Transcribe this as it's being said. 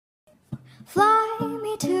Fly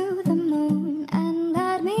me to the moon and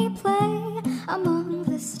let me play among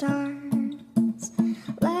the stars.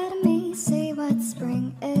 Let me see what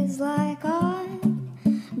spring is like on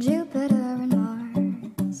Jupiter and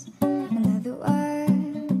Mars. In other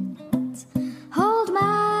words, hold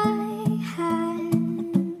my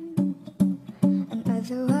hand. In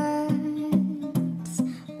other words,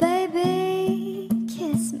 baby,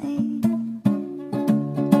 kiss me.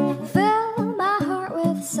 Fill my heart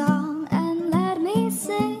with song and let me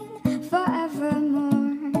sing forevermore.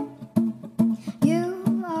 You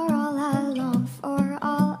are all I long for,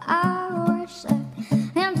 all I worship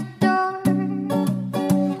and adore.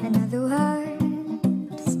 In other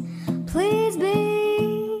words, please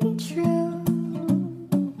be true.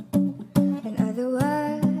 In other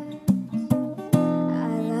words, I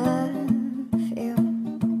love you.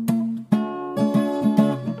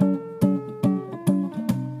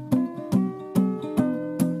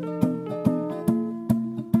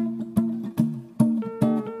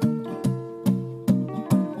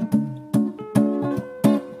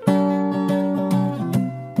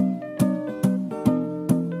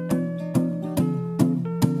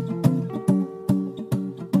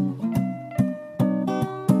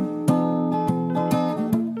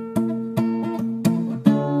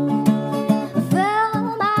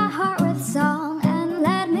 Fill my heart with song and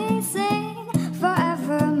let me sing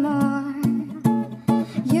forevermore.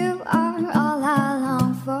 You are all I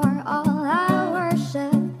long for, all I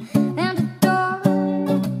worship and adore.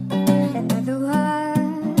 In other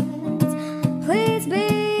words, please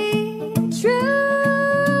be true.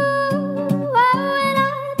 Oh, in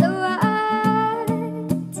other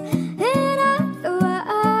words, in other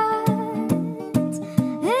words,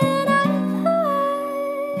 in other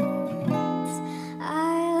words, I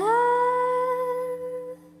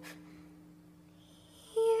love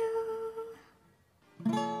you.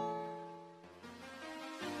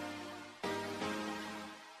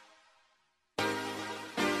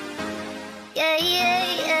 Yeah, yeah,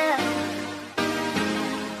 yeah.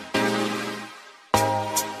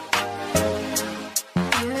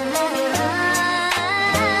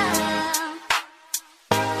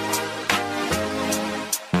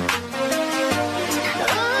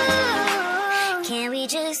 Ooh, can we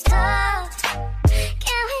just stop?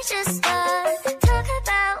 Can we just stop? Talk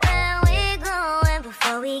about where we're going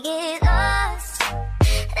before we get lost.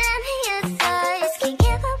 Let me advise, can't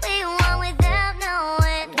get what we want without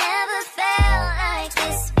knowing. Never felt like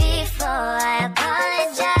this before. I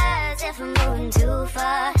apologize if I'm moving too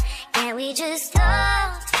far. Can we just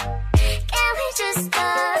stop? Can we just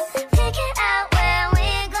stop? Figure out where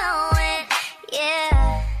we're going.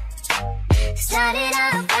 Yeah. Started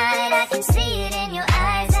off right, I can see it in your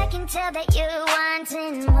eyes. I can tell that you're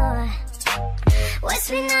wanting more. What's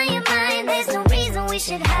been on your mind? There's no reason we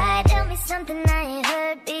should hide. Tell me something I ain't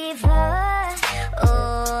heard before.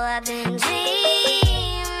 Oh, I've been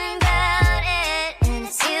dreaming about it, and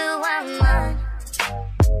it's you I'm on.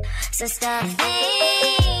 So stop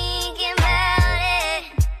thinking about it.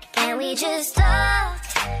 Can we just talk?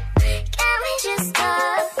 Can we just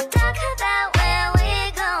talk? Talk about where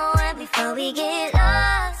we're going before we get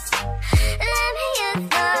lost. Let me your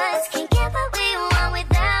thoughts. Can't get what we want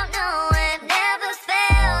without knowing. Never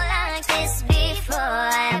felt like this before.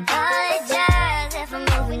 I apologize if I'm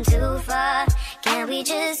moving too far. Can we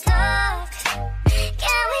just talk?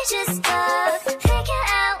 Can we just talk? Figure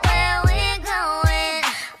out where we're going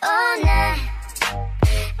all night.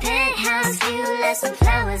 Penthouse view, left some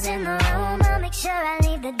flowers in the room. I'll make sure I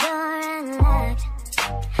leave the door unlocked.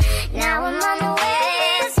 Now I'm on the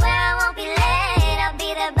way, swear I won't be late. I'll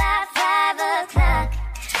be there by 5 o'clock.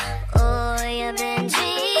 Oh, you've been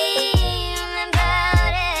dreaming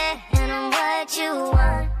about it, and I'm what you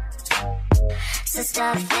want. So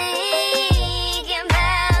stop thinking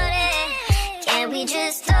about it. Can we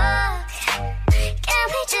just talk? Can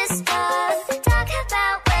we just talk? Talk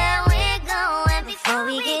about where we're going before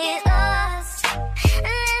we get lost.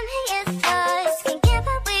 Let me your thoughts. Can't get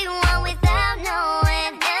what we want without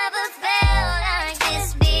knowing. Never felt like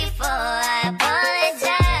this before. I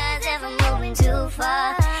apologize if I'm moving too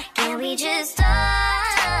far. Can we just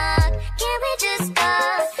talk? Can we just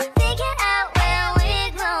talk? Figure out where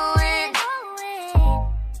we're going.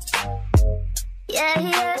 Yeah,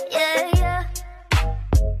 yeah, yeah, yeah.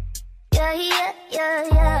 Yeah, yeah, yeah,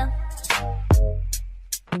 yeah.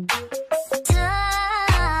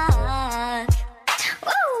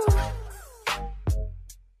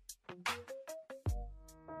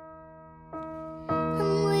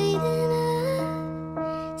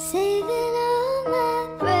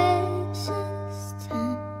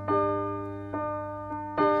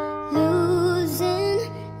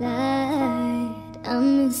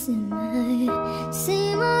 once in my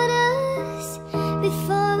same old us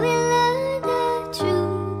before we learn the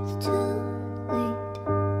truth too late.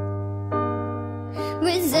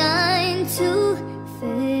 Resigned to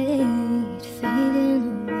fade, fading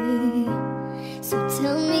away. So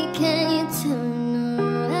tell me, can you turn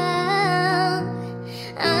around?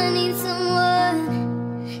 I need someone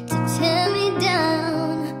to tear me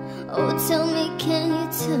down. Oh, tell me, can you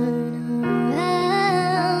turn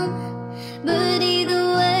around? But either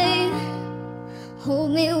way,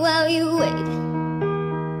 hold me while you wait.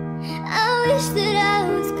 I wish that I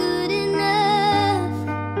was good enough.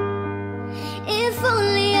 If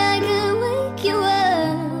only I could wake you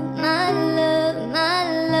up, my love, my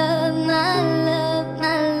love, my love,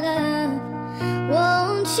 my love.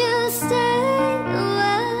 Won't you stay a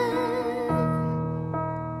while?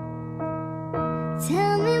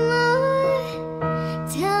 Tell me more,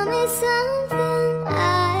 tell me something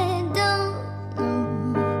I don't know.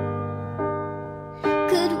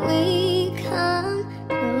 Could we come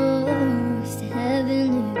close to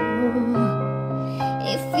having it all?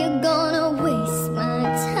 If you're gonna waste my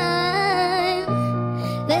time,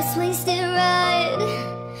 let's waste it right,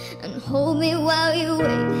 and hold me while you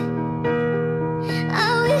wait. I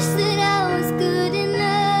wish that I was good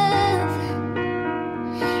enough.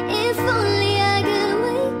 If only I could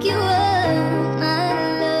wake you up, my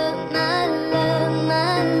love, my love,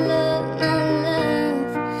 my love, my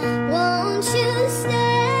love. Won't you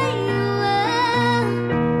stay a while?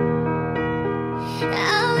 I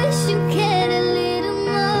wish you cared a little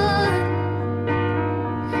more.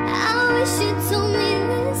 I wish you told me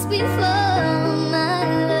this before, my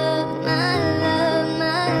love, my love,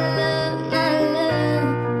 my love, my love.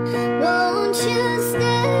 Won't you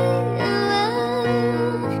stay a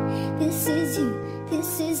while? This is you, this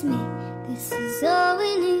is me, this is all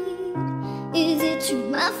we need. Is it true?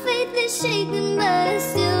 My faith is shaken, but I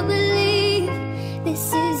still believe.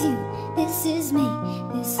 This is you, this is me,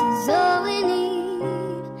 this is all we need.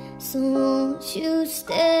 So won't you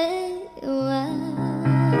stay a while?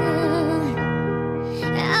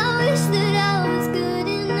 I wish that I was good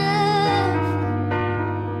enough.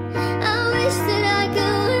 I wish that I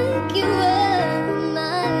could wake you up,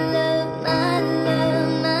 my love, my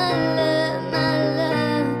love, my love, my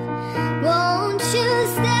love. Won't you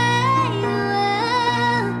stay a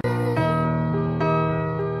while?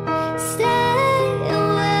 Stay a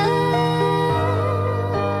while.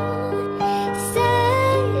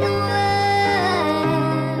 Stay a while.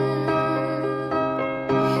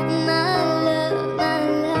 My love, my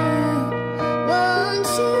love. Won't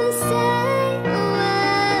you stay a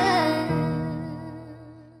while?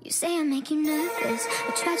 You say I make you nervous,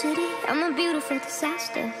 a tragedy, I'm a beautiful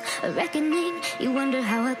disaster, a reckoning. You wonder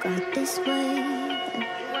how I got this way.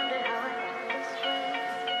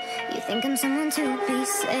 You think I'm someone to be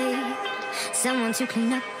saved, someone to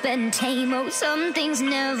clean up and tame. Oh, some things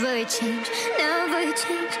never change, never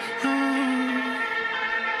change. Oh.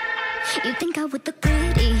 You think I would look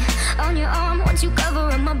pretty on your arm once you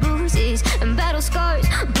cover up my bruises and battle scars,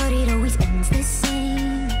 but it always ends the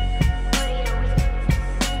same.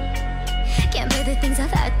 Can't bear the things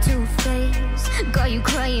I've had to face, got you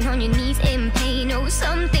crying on your knees in pain. Oh,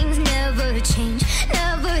 some things never change,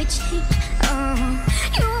 never change. Oh,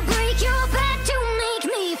 you break your back to make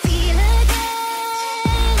me feel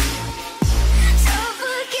again,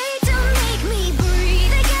 suffocate to make me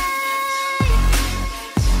breathe again,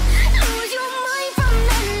 lose your mind from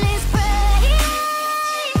endless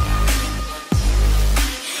pain.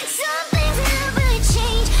 Some things never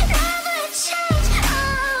change, never change.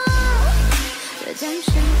 Oh,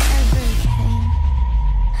 redemption never came.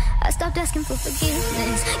 I stopped asking for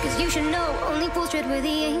forgiveness, cause you should know only fools tread where the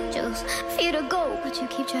angels fear to go, but you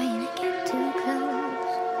keep trying to get too close.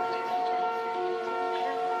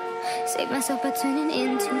 Save myself by turning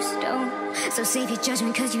into stone, so save your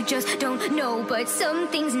judgment cause you just don't know. But some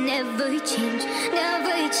things never change,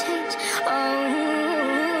 never change. Oh,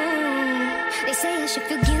 they say I should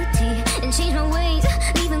feel guilty and change my ways,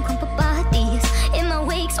 leaving crumpled bodies in my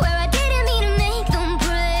wake. Swear I didn't mean to make them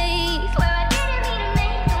break, swear I didn't mean to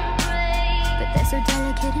make them break. But they're so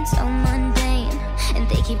delicate and so mundane, and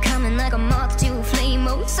they keep coming like a moth to a flame.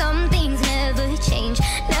 Oh, some things never change,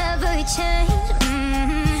 never change.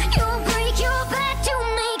 You break your back to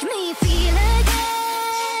make me feel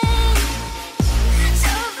again,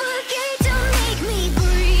 suffocate to make me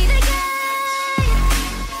breathe again,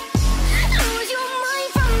 lose your mind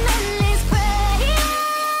from endless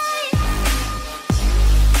pain.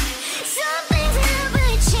 Some things never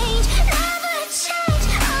change, never change.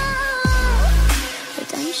 Oh,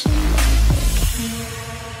 redemption never came.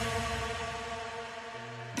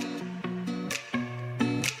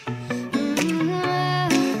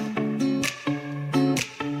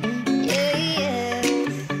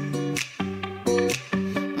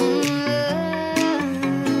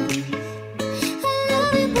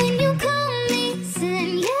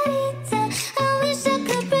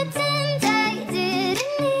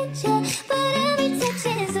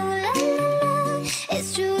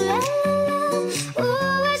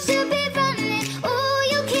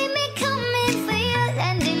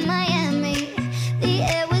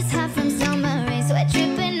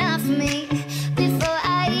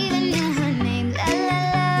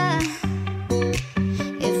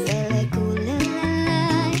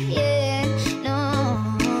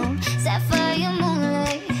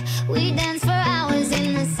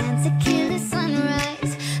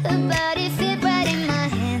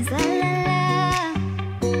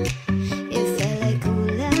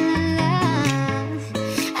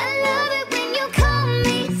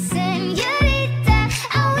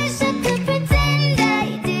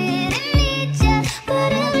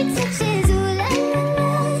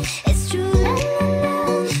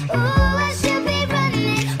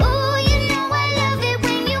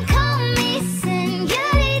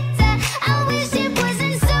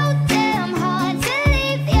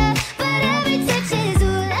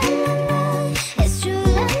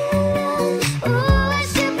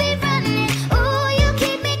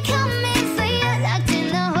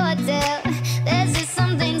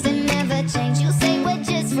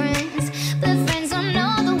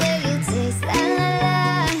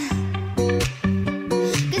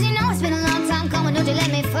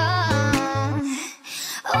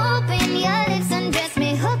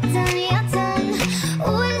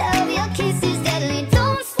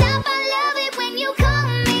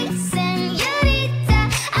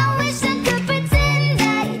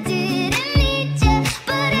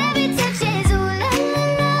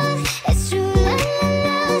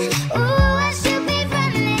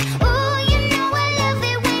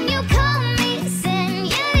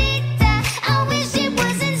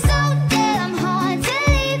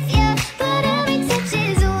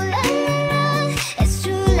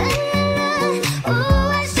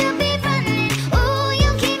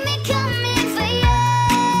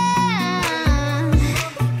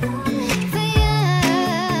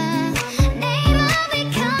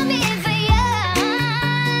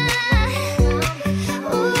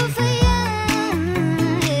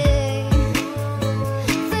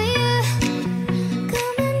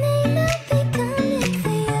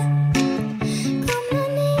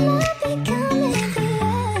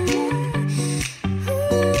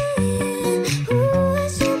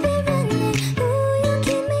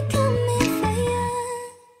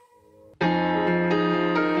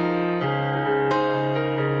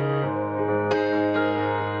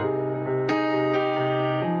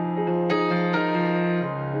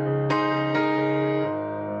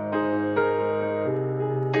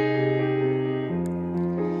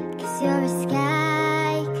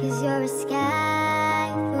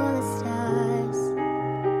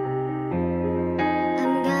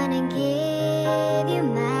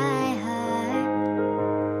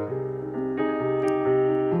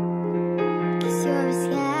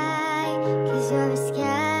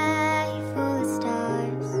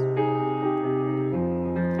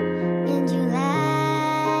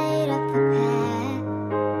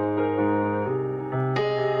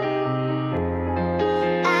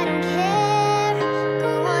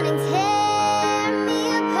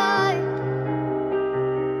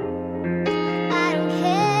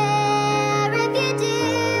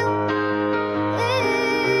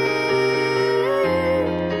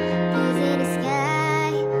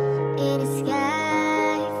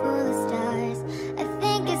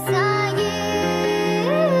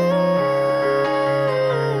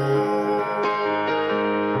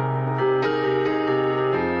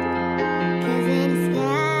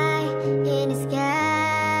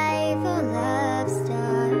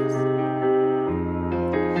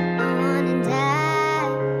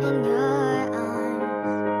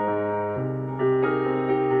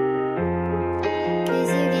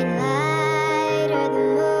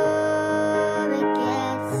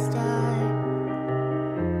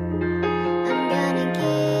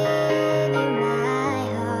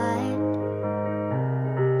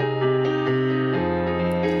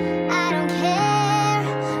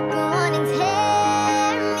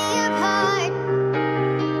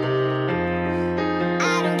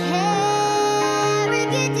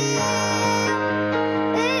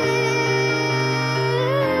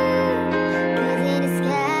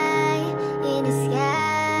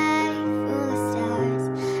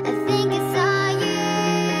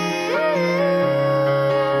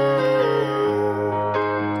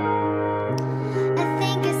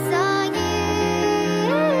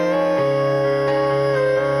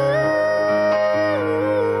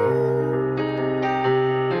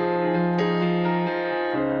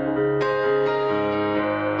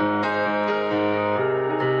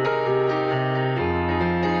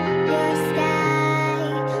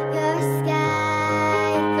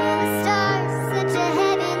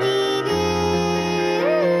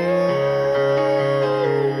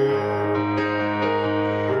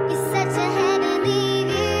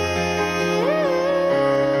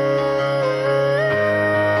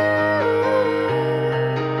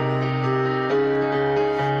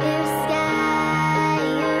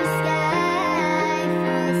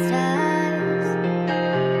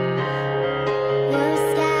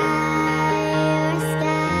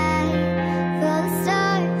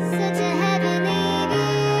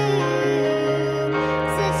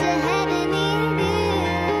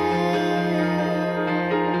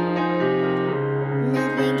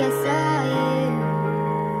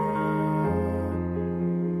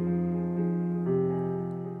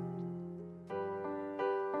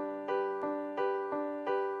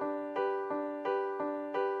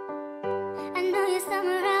 know you're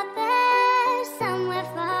somewhere out there, somewhere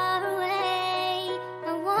far away.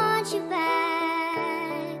 I want you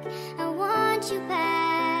back, I want you back.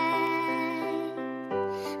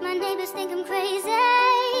 My neighbors think I'm crazy,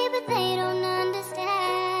 but they don't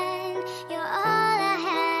understand. You're all I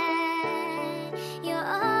had, you're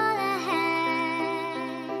all I had.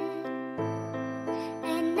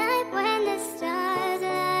 At night when the stars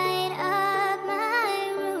light up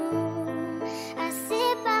my room, I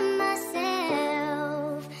sit by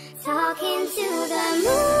myself, talking to the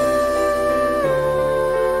moon,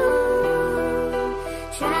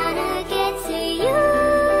 trying to get to you.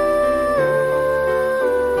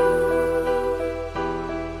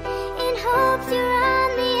 In hopes you're on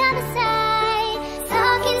the other side,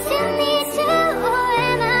 talking to me too. Or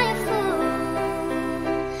am I a fool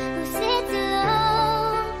who sits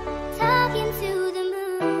alone, talking to the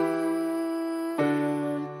moon?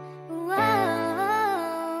 Whoa.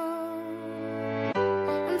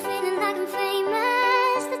 I'm feeling like I'm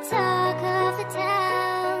famous, the talk of the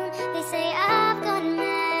town. They say I've gone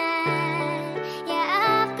mad, yeah,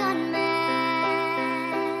 I've gone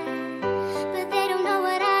mad. But they don't know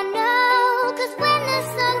what I know, 'cause when the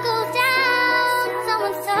sun goes down,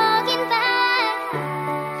 someone's talking back.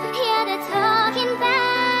 Yeah, they're talking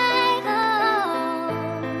back. Oh,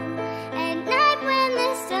 at night when the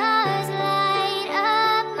stars light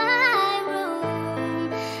up my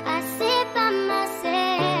room, I sit by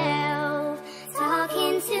myself,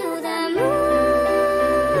 talking to the moon,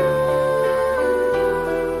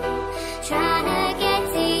 trying to get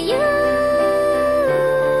to you.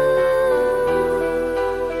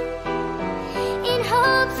 In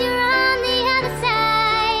hopes you're on the other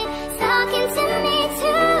side, talking to me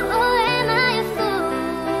too. Or am I a fool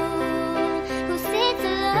who sits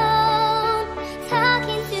alone,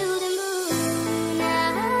 talking to the moon?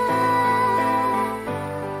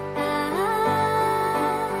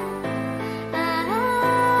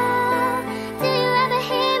 Do you ever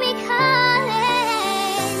hear me calling?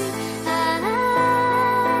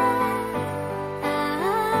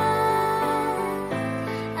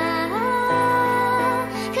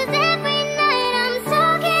 'Cause every night I'm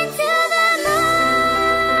talking to the moon,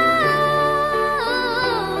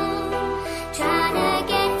 trying to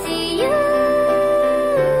get to you.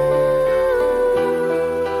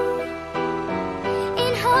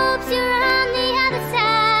 In hopes you're on the other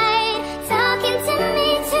side, talking to me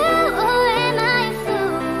too. Or am I a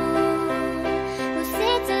fool who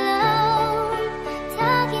sits alone,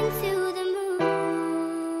 talking to the moon?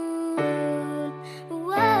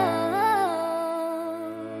 Whoa.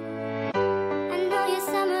 I know you're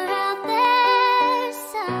somewhere out there,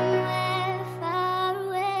 somewhere far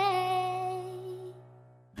away.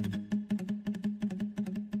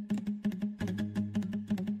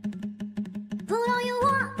 Put on your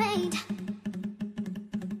war paint.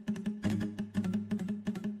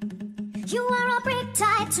 You are a brick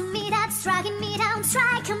tied to me that's dragging me down.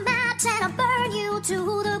 Strike a match and I'll burn you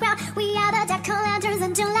to the ground. We are the jack-o'-lanterns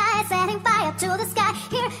in July, setting fire to the sky.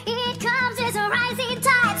 Here it comes, it's a rising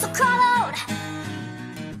tide, so call out.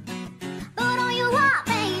 Put on your war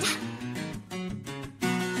paint.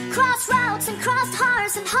 Crossroads and crossed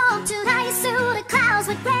hearts and hope to rise through the clouds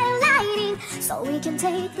with red lighting, so we can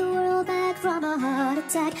take the world back from a heart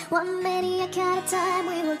attack. One maniac at a time,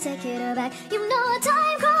 we will take it back. You know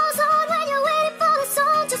time goes on when you're waiting for the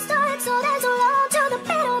song to start, so there's a roll to the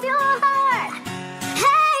beat of your heart.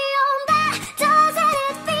 Hey, on that, doesn't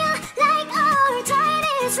it feel like our time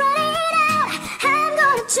is running out? I'm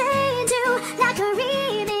gonna change you like a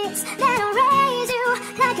remix, then I'll raise you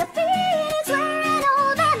like a phoenix, wearing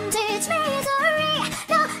old vintage misery.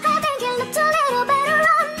 No, I think it looked a little better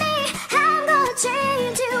on me. I'm gonna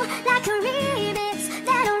change you like a remix,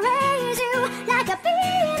 then I'll raise you like a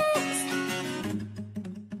phoenix.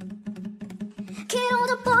 Kill all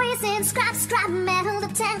the boys in scrap, scrap metal, the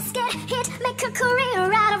tanks get hit. Make a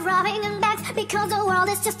career out of robbing and banks, because the world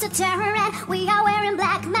is just a terror and we are wearing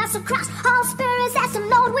black masks across all spirits. That's the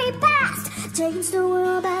note we passed. Change the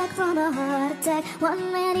world back from a heart attack.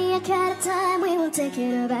 One maniac at a time, we will take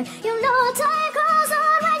it back. You know time goes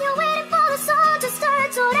on when you're waiting for the song to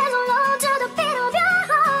start, so there's a load to the beat of your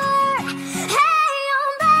heart. Hey,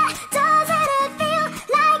 on that, doesn't it feel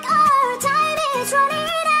like our time is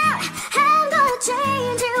running out? I'm gonna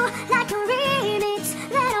change you like a remix,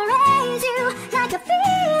 then I'll raise you like a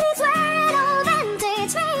phoenix, wearing old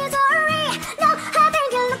vintage misery. No, I think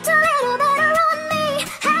it looked a little better on me.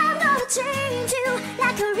 I'm gonna change you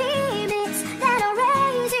like a remix, then I'll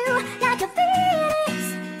raise you like a phoenix.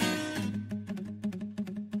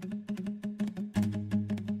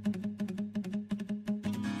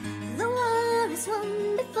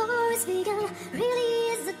 it's begun, really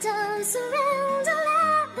is the time. Surrender,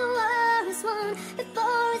 let the war is won.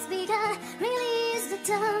 Before it's begun, really is the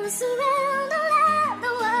time. Surrender, let the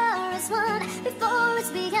war is won. Before it's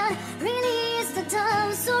begun, really is the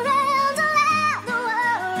time. Surrender, let the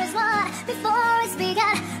war is won. Before it's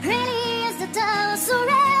begun, really is the time.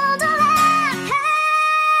 Surrender, let. Hey,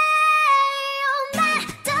 oh man,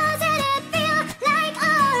 doesn't it feel like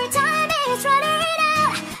our time is running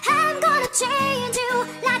out? I'm gonna change you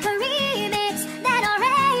like a remix that'll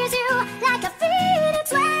raise you like a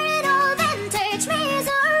phoenix wearing old vintage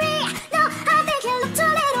misery. No, I think you looked a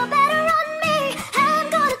little better on me. I'm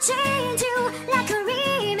gonna change you like a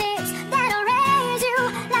remix that'll raise you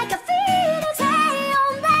like a phoenix. Hey,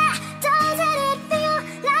 oh man, doesn't it feel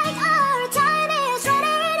like our time is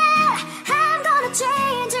running out? I'm gonna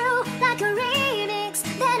change you like a remix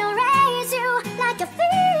that'll raise you like a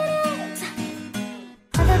phoenix.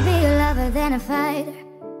 Rather be a lover than a fighter,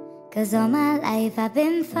 'cause all my life I've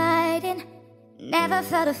been fighting. Never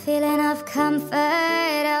felt a feeling of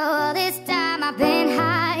comfort. All this time I've been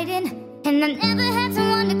hiding, and I never had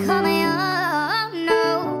someone to call me on. No,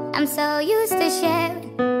 I'm so used to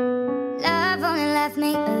sharing. Love only left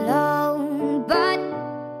me alone, but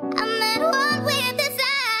I'm at one with the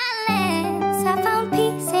silence. I found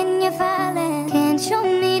peace in your violence. Can't show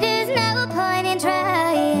me there's no point in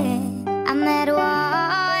trying. I'm at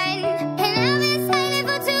one, and I've been silent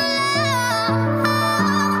for too long.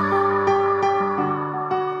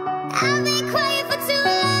 I've been quiet for too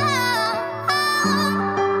long.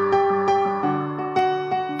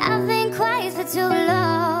 I've been quiet for too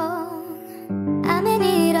long. I'm in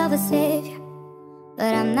need of a savior,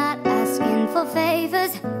 but I'm not asking for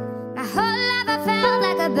favors. My whole life I felt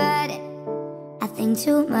like a burden. I think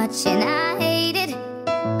too much and I hate it.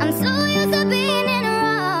 I'm so used to being in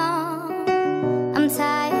wrong. I'm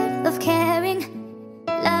tired of caring.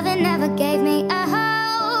 Loving never gave me a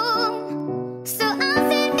home. So I'll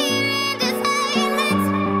sit here in the silence.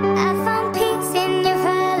 I found peace in your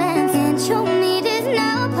violence. Can't show me there's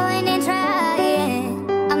no point in trying.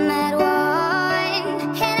 I'm at one,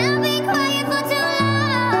 and I've been quiet for too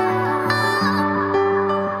long.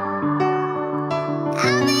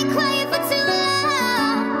 I've been quiet for too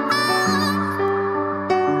long.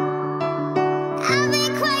 I've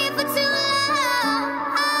been quiet for too long.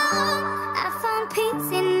 I found peace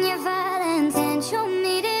in your violence, and show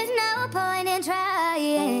me there's no point in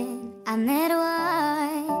trying. I'm at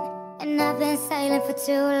one, and I've been silent for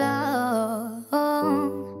too long.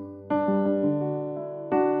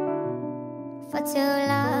 For too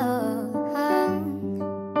long.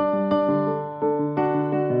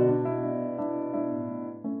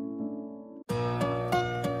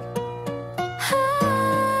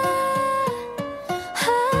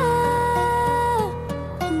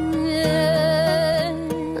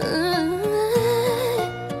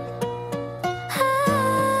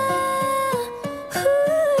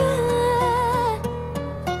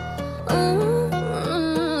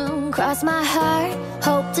 Cross my heart,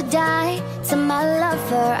 hope to die. To my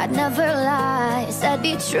lover, I'd never lie. Said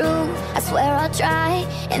be true, I swear I'll try.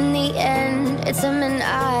 In the end, it's him and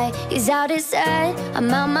I. He's out his head,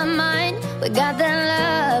 I'm out my mind. We got that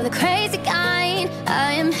love, the crazy kind.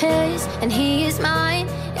 I am his, and he is mine.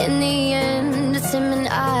 In the end, it's him and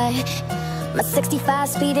I. My 65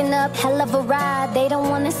 speeding up, hell of a ride. They don't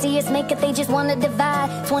wanna see us make it, they just wanna divide.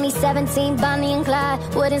 2017, Bonnie and Clyde.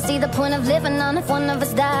 Wouldn't see the point of living on if one of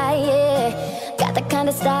us died, yeah. Got the kind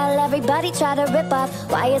of style everybody try to rip off.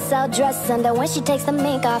 YSL dress under when she takes the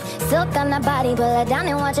mink off. Silk on her body, pull her down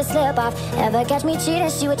and watch it slip off. Ever catch me cheating,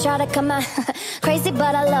 she would try to come out. Crazy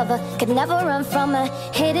but I love her, could never run from her.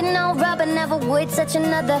 Hated no rubber, never would touch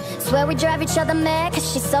another. Swear we drive each other mad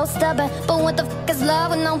cause she's so stubborn. But what the fuck is love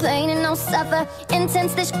with no pain and no suffer?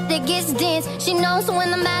 Intense, this shit that gets dense. She knows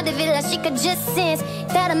when I'm out of it like she could just sense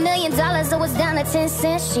that $1 million so it's down to 10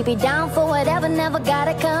 cents. She be down for whatever, never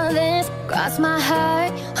gotta convince. Cross my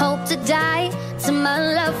heart, hope to die. To my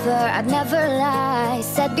lover, I'd never lie.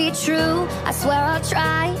 Said be true, I swear I'll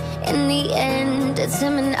try. In the end, it's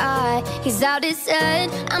him and I. He's out his head,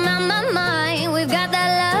 I'm out my mind. We've got that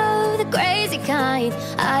love, the crazy kind.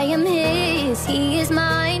 I am his, he is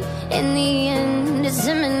mine. In the end, it's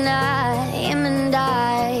him and I, him and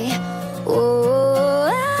I. Oh,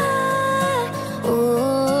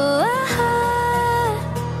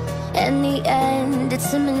 in the end,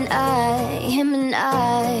 it's him and I, him and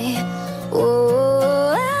I.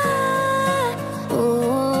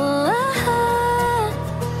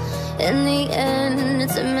 In the end,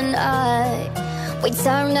 it's him and I. We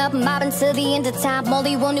turn up, mobbing to the end of time.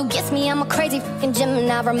 Only one who gets me, I'm a crazy fucking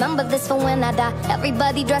Gemini. Remember this for when I die.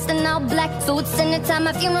 Everybody dressed in all black, so it's in the time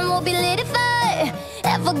my funeral will be lit. If I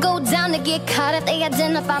ever go down to get caught, if they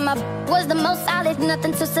identify my was the most solid,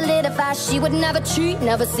 nothing to solidify. She would never cheat,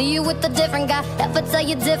 never see you with a different guy. Ever tell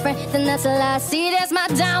you different, then that's a lie. See, that's my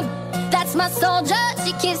down, that's my soldier.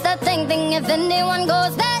 She keeps that thing. If anyone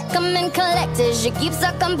goes back, come and collect it. She keeps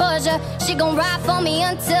her composure. She gon' ride for me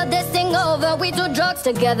until this thing over. We do drugs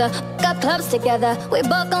together, got clubs together. We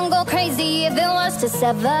both gon' go crazy if it was to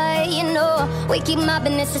sever. You know, we keep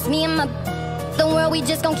mobbing, it's just me and my the world, we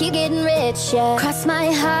just gon' keep getting rich, yeah. Cross my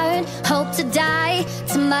heart, hope to die.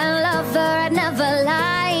 To my lover, I'd never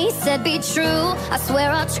lie. Said be true, I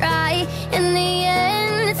swear I'll try. In the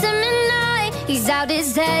end, it's him and I. He's out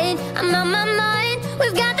his head, I'm on my mind.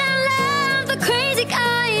 We've got that love, the crazy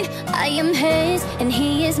kind. I am his, and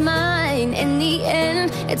he is mine. In the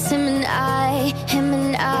end, it's him and I, him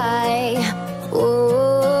and I.